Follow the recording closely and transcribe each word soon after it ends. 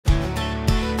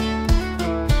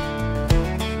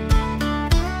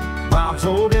Mom's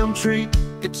old elm tree,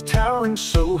 it's towering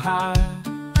so high.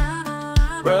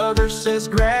 Brother says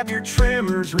grab your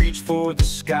trimmers, reach for the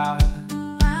sky.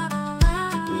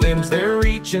 Limbs they're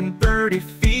reaching 30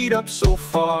 feet up so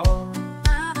far.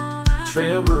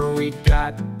 Trimmer we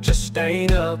got just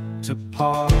ain't up to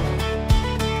par.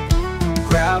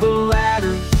 Grab a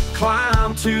ladder,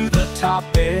 climb to the top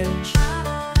edge.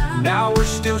 Now we're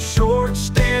still short,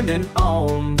 standing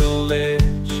on the ledge.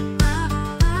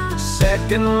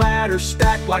 Second ladder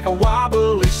stacked like a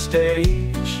wobbly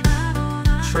stage.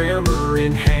 Trimmer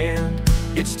in hand,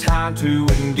 it's time to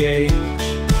engage.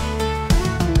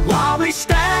 Wobbly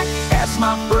stack as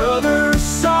my brother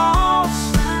saws.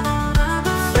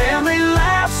 Family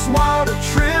laughs while the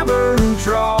trimmer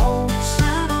draws.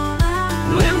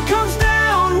 Limb comes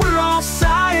down, we're all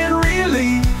sighing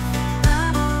relief.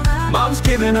 Mom's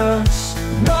giving us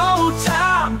no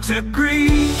time to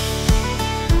grieve.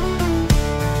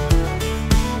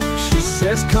 She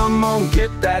says, come on,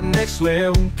 get that next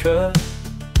limb cut.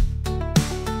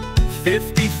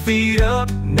 50 feet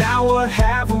up, now what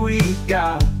have we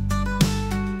got?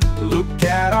 Look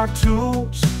at our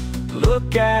tools,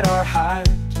 look at our height.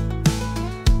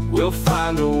 We'll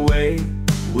find a way,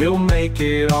 we'll make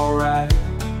it alright.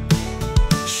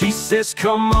 She says,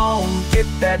 come on, get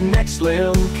that next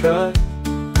limb cut.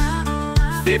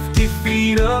 50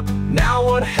 feet up, now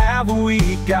what have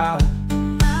we got?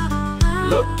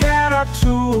 Look at our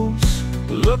tools,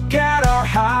 look at our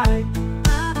height.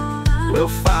 We'll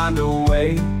find a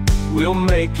way, we'll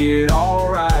make it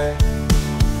alright.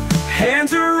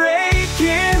 Hands are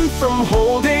aching from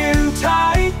holding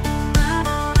tight.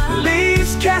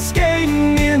 Leaves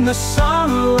cascading in the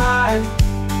sunlight.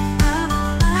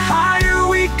 Higher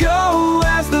we go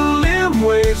as the limb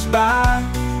waves by.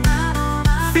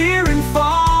 Fearing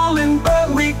falling, but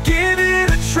we give it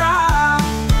a try.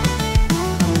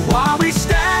 While we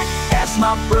stack as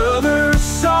my brother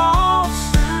saws.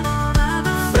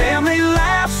 Family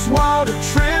laughs while the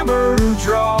trimmer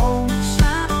draws.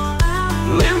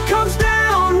 Limb comes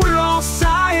down, we're all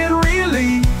sighing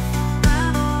relief.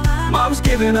 Mom's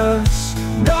giving us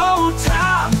no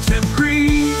time to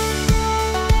grieve.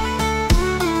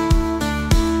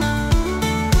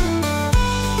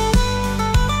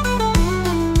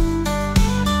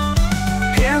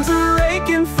 Hands are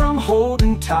aching from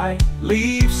holding tight.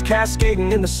 Leaves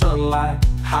cascading in the sunlight.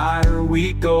 Higher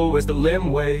we go as the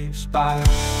limb waves by.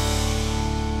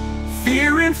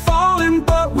 Fearing falling,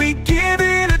 but we give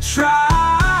it a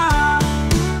try.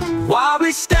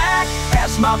 Wobbly stack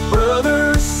as my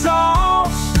brother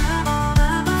saws.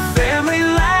 Family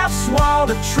laughs while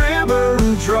the trimmer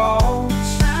draws.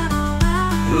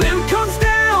 Limb comes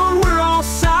down, we're all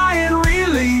sighing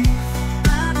relief.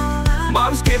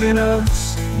 Mom's giving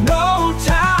us no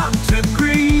time to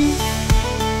grieve.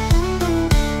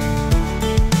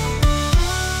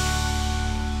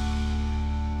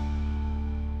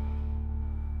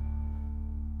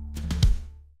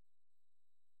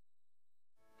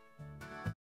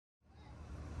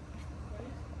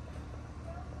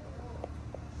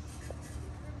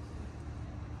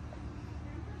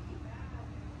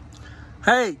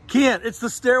 Hey, Kent, it's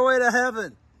the stairway to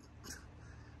heaven.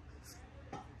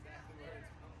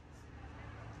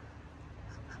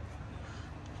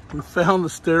 We found the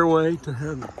stairway to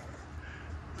heaven.